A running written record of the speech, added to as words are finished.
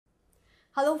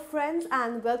Hello friends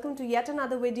and welcome to yet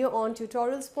another video on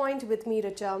TutorialsPoint with me,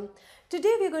 Richa.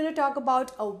 Today we're going to talk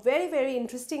about a very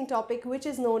interesting topic which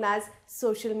is known as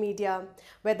social media,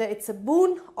 whether it's a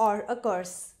boon or a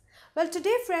curse. Well,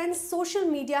 today friends, social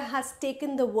media has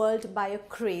taken the world by a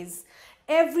craze.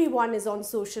 Everyone is on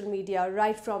social media,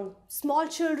 right from small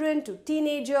children to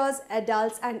teenagers,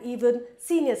 adults, and even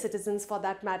senior citizens for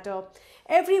that matter.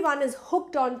 Everyone is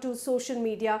hooked onto social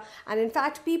media, and in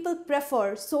fact, people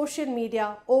prefer social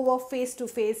media over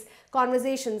face-to-face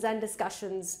conversations and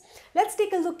discussions. Let's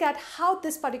take a look at how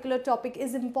this particular topic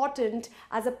is important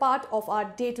as a part of our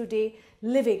day-to-day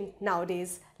living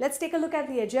nowadays. Let's take a look at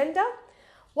the agenda.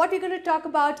 What we're going to talk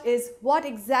about is what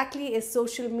exactly is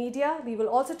social media. We will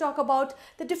also talk about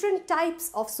the different types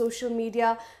of social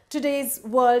media, today's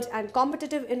world and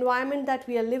competitive environment that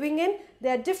we are living in.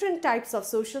 There are different types of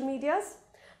social medias.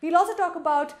 We'll also talk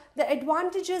about the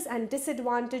advantages and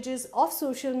disadvantages of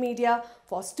social media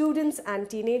for students and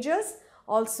teenagers.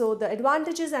 Also the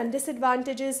advantages and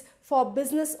disadvantages for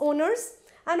business owners.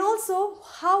 And also,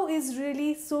 how is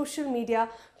really social media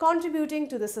contributing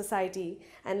to the society?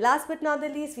 And last but not the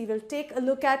least, we will take a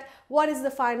look at what is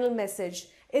the final message.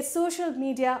 Is social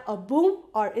media a boon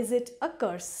or is it a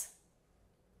curse?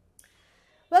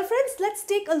 Well friends, let's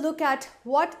take a look at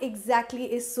what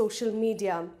exactly is social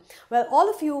media. Well,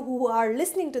 all of you who are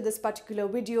listening to this particular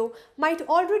video might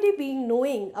already be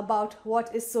knowing about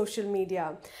what is social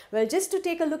media. Well, just to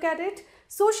take a look at it,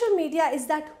 social media is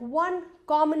that one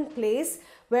common place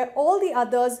where all the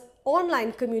others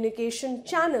online communication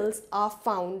channels are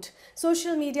found.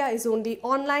 Social media is only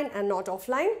online and not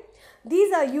offline.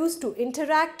 These are used to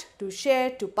interact, to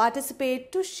share, to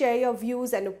participate, to share your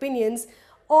views and opinions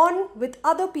on with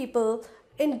other people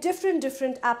in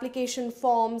different application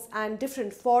forms and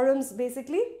different forums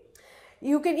basically.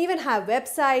 You can even have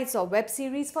websites or web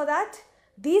series for that.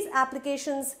 These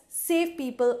applications save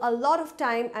people a lot of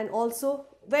time and also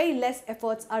very less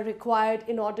efforts are required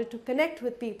in order to connect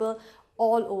with people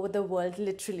all over the world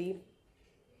literally.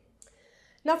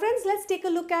 Now friends, let's take a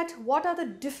look at what are the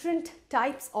different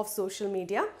types of social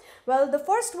media. Well, the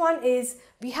first one is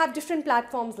we have different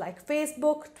platforms like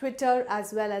Facebook, Twitter,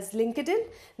 as well as LinkedIn.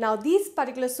 Now these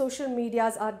particular social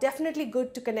medias are definitely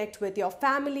good to connect with your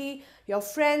family, your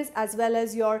friends, as well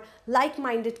as your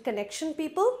like-minded connection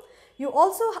people. You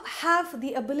also have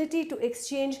the ability to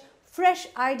exchange fresh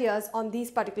ideas on these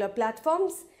particular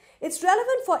platforms. It's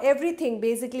relevant for everything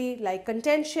basically, like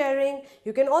content sharing.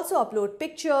 You can also upload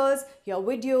pictures, your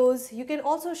videos. You can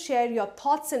also share your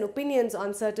thoughts and opinions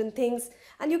on certain things,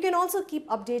 and you can also keep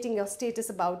updating your status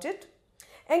about it.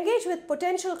 Engage with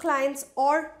potential clients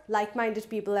or like-minded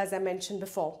people, as I mentioned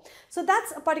before. So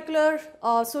that's a particular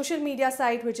social media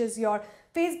site, which is your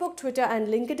Facebook, Twitter, and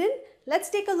LinkedIn. Let's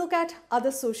take a look at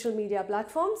other social media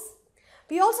platforms.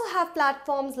 We also have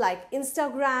platforms like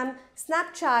Instagram,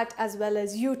 Snapchat, as well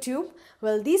as YouTube.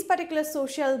 Well, these particular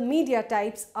social media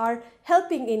types are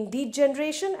helping in lead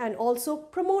generation and also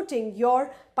promoting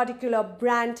your particular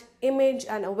brand image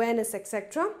and awareness,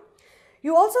 etc.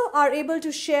 You also are able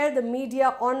to share the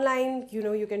media online.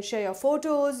 You can share your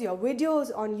photos, your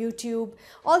videos on YouTube.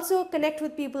 Also connect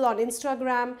with people on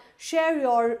Instagram, share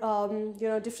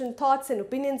your different thoughts and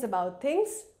opinions about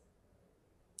things.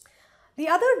 The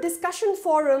other discussion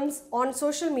forums on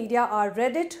social media are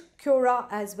Reddit, Quora,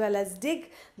 as well as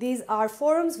Dig. These are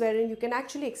forums wherein you can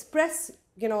actually express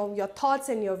your thoughts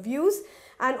and your views,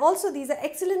 and also these are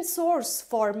excellent source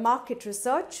for market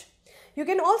research. You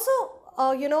can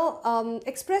also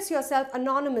express yourself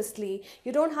anonymously.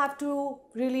 You don't have to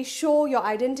really show your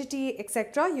identity,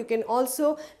 etc. You can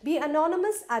also be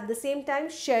anonymous, at the same time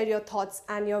share your thoughts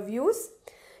and your views.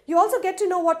 You also get to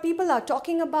know what people are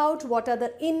talking about, what are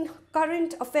the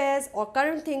current affairs or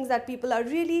current things that people are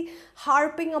really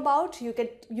harping about. You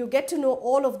get to know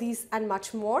all of these and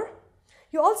much more.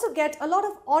 You also get a lot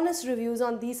of honest reviews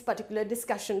on these particular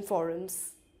discussion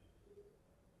forums.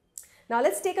 Now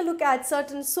let's take a look at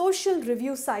certain social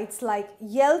review sites like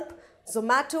Yelp,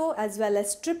 Zomato, as well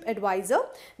as TripAdvisor.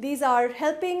 These are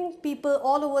helping people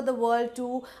all over the world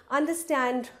to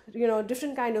understand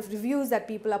different kind of reviews that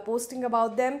people are posting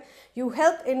about them.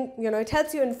 It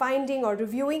helps you in finding or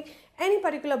reviewing any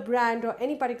particular brand or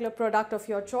any particular product of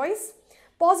your choice.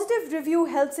 Positive review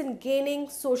helps in gaining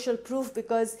social proof,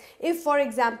 because if, for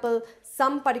example,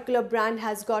 some particular brand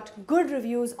has got good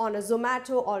reviews on a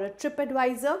Zomato or a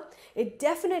TripAdvisor, it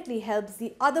definitely helps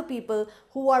the other people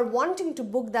who are wanting to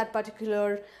book that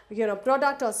particular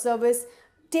product or service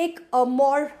take a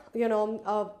more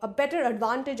a better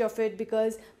advantage of it,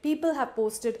 because people have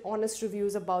posted honest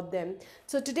reviews about them.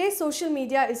 So today social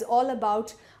media is all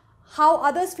about how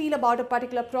others feel about a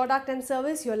particular product and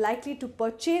service, you're likely to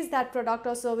purchase that product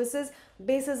or services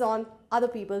based on other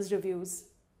people's reviews.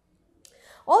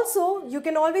 Also, you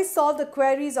can always solve the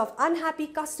queries of unhappy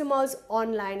customers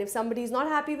online. If somebody is not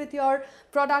happy with your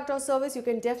product or service, you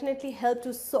can definitely help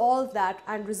to solve that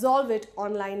and resolve it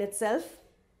online itself.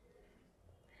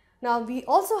 Now, we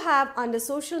also have under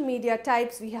social media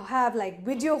types, we have like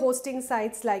video hosting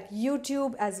sites like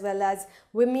YouTube as well as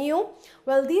Vimeo.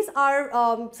 Well, these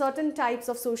are certain types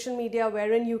of social media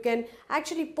wherein you can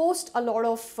actually post a lot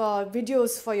of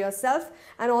videos for yourself,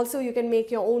 and also you can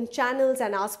make your own channels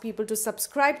and ask people to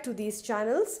subscribe to these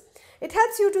channels. It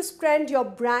helps you to spread your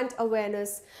brand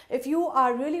awareness. If you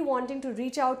are really wanting to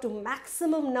reach out to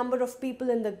maximum number of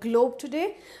people in the globe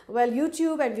today, well,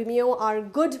 YouTube and Vimeo are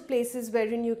good places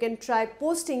wherein you can try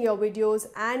posting your videos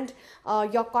and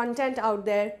your content out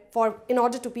there in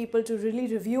order to people to really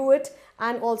review it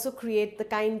and also create the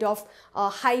kind of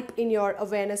hype in your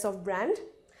awareness of brand.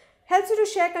 Helps you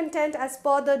to share content as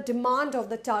per the demand of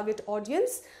the target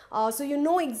audience. So you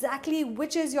know exactly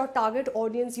which is your target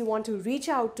audience you want to reach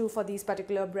out to for these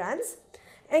particular brands.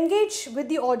 Engage with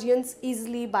the audience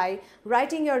easily by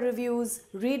writing your reviews,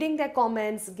 reading their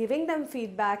comments, giving them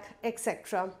feedback,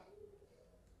 etc.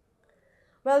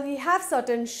 Well, we have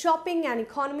certain shopping and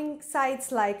economy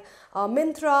sites like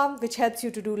Myntra, which helps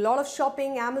you to do a lot of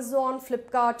shopping, Amazon,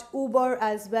 Flipkart, Uber,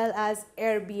 as well as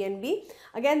Airbnb.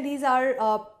 Again, these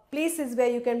are places where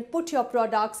you can put your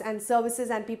products and services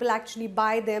and people actually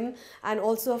buy them. And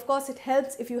also, of course, it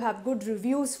helps if you have good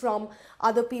reviews from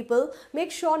other people.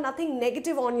 Make sure nothing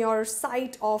negative on your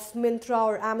site of Myntra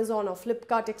or Amazon or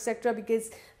Flipkart, etc.,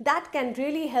 because that can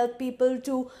really help people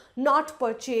to not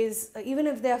purchase. Even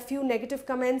if there are few negative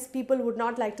comments, people would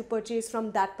not like to purchase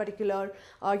from that particular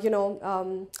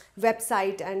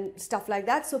website and stuff like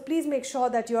that. So please make sure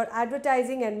that you're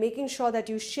advertising and making sure that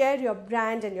you share your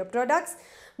brand and your products.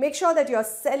 Make sure that you're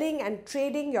selling and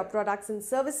trading your products and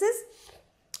services.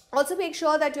 Also make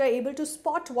sure that you're able to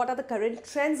spot what are the current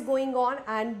trends going on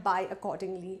and buy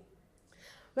accordingly.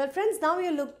 Well, friends, now we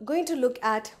are going to look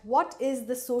at what is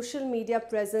the social media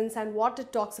presence and what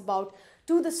it talks about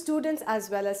to the students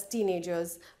as well as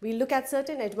teenagers. We look at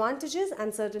certain advantages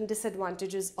and certain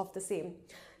disadvantages of the same.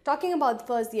 Talking about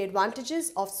first the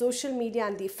advantages of social media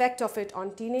and the effect of it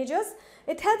on teenagers.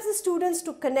 It helps the students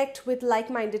to connect with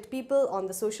like-minded people on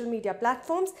the social media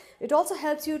platforms. It also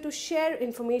helps you to share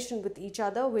information with each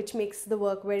other, which makes the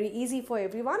work very easy for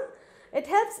everyone. It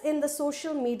helps in the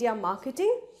social media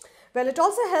marketing. Well, it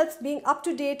also helps being up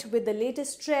to date with the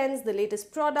latest trends, the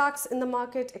latest products in the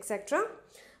market, etc.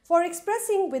 For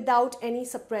expressing without any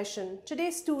suppression.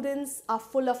 Today's students are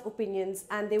full of opinions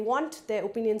and they want their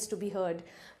opinions to be heard.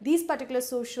 These particular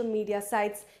social media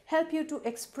sites help you to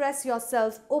express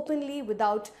yourself openly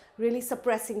without really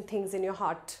suppressing things in your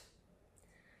heart.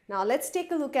 Now let's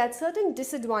take a look at certain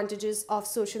disadvantages of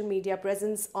social media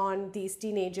presence on these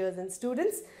teenagers and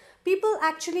students. People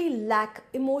actually lack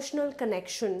emotional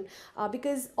connection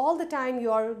because all the time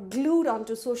you are glued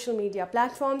onto social media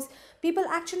platforms. People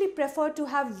actually prefer to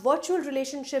have virtual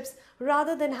relationships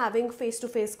rather than having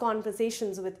face-to-face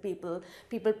conversations with people.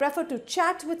 People prefer to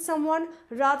chat with someone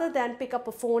rather than pick up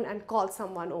a phone and call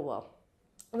someone over.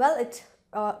 Well, it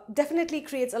definitely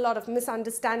creates a lot of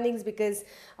misunderstandings because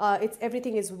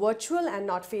everything is virtual and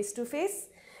not face-to-face.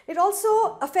 It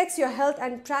also affects your health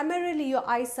and primarily your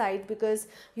eyesight because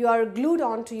you are glued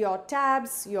onto your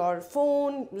tabs, your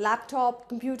phone, laptop,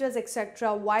 computers,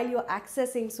 etc. while you're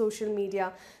accessing social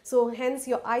media. So hence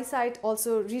your eyesight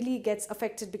also really gets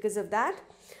affected because of that.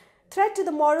 Threat to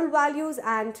the moral values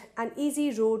and an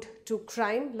easy road to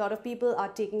crime. A lot of people are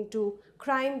taking to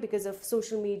crime because of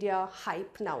social media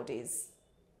hype nowadays.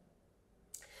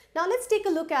 Now let's take a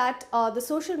look at the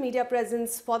social media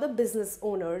presence for the business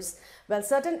owners. Well,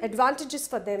 certain advantages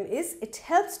for them is it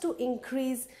helps to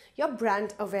increase your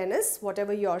brand awareness,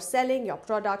 whatever you're selling, your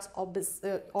products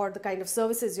or the kind of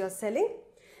services you're selling.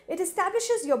 It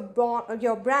establishes your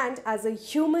brand as a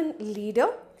human leader.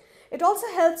 It also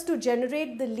helps to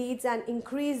generate the leads and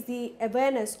increase the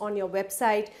awareness on your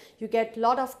website. You get a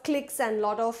lot of clicks and a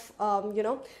lot of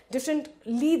different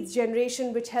leads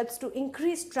generation, which helps to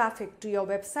increase traffic to your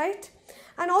website.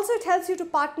 And also it helps you to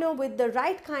partner with the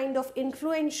right kind of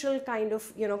influential kind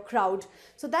of crowd.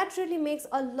 So that really makes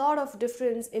a lot of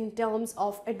difference in terms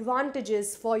of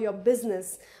advantages for your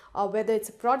business, whether it's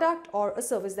a product or a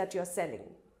service that you're selling.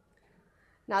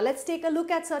 Now let's take a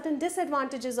look at certain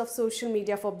disadvantages of social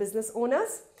media for business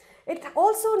owners. It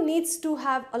also needs to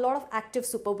have a lot of active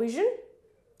supervision.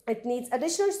 It needs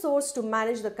additional source to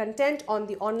manage the content on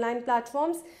the online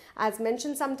platforms. As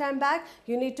mentioned some time back,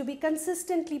 you need to be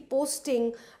consistently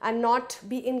posting and not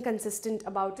be inconsistent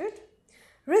about it.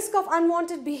 Risk of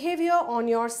unwanted behavior on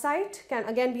your site can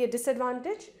again be a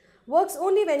disadvantage. Works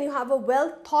only when you have a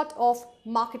well thought of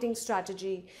marketing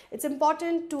strategy. It's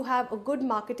important to have a good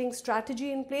marketing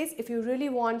strategy in place if you really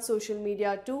want social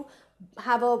media to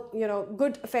have a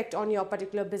good effect on your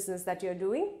particular business that you're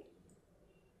doing.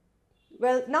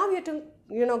 Well, now we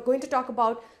are going to talk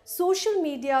about social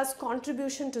media's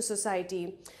contribution to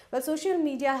society. Well, social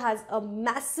media has a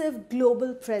massive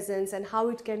global presence and how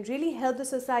it can really help the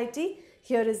society.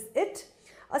 Here is it.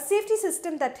 A safety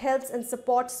system that helps and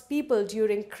supports people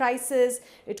during crisis.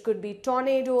 It could be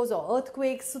tornadoes or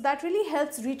earthquakes. So that really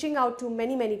helps reaching out to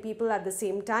many people at the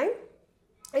same time.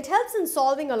 It helps in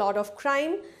solving a lot of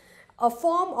crime, a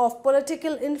form of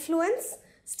political influence.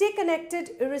 Stay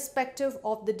connected irrespective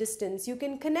of the distance. You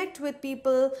can connect with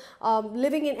people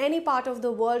living in any part of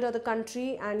the world or the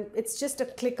country, and it's just a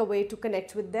click away to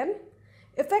connect with them.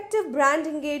 Effective brand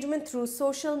engagement through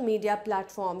social media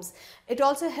platforms. It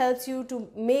also helps you to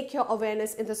make your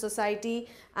awareness in the society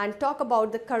and talk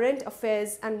about the current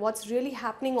affairs and what's really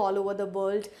happening all over the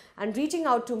world and reaching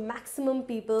out to maximum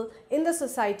people in the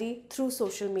society through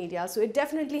social media. So it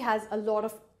definitely has a lot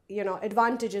of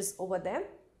advantages over there.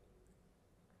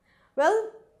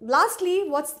 Well, lastly,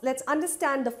 let's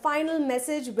understand the final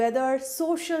message, whether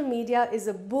social media is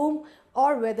a boom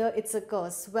or whether it's a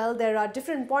curse. Well, there are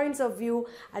different points of view.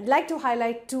 I'd like to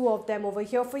highlight two of them over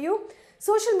here for you.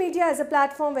 Social media is a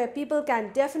platform where people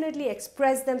can definitely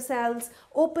express themselves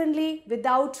openly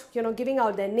without giving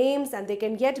out their names, and they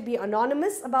can yet be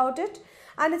anonymous about it.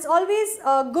 And it's always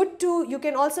you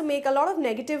can also make a lot of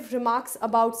negative remarks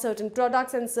about certain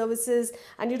products and services,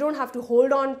 and you don't have to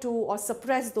hold on to or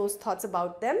suppress those thoughts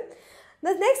about them.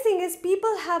 The next thing is,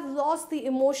 people have lost the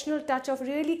emotional touch of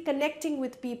really connecting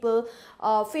with people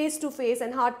face to face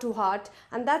and heart to heart,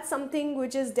 and that's something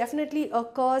which is definitely a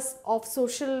curse of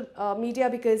social media,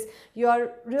 because you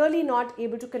are really not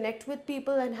able to connect with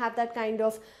people and have that kind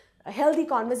of healthy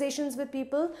conversations with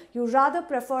people. You rather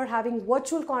prefer having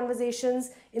virtual conversations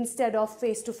instead of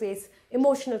face-to-face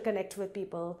emotional connect with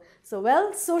people. So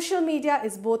well, social media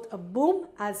is both a boom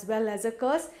as well as a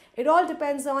curse. It all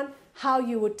depends on how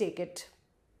you would take it.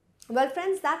 Well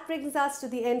friends, that brings us to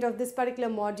the end of this particular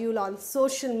module on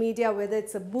social media, whether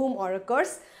it's a boom or a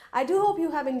curse. I do hope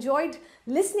you have enjoyed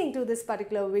listening to this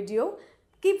particular video.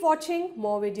 Keep watching,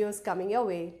 more videos coming your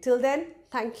way. Till then,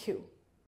 thank you.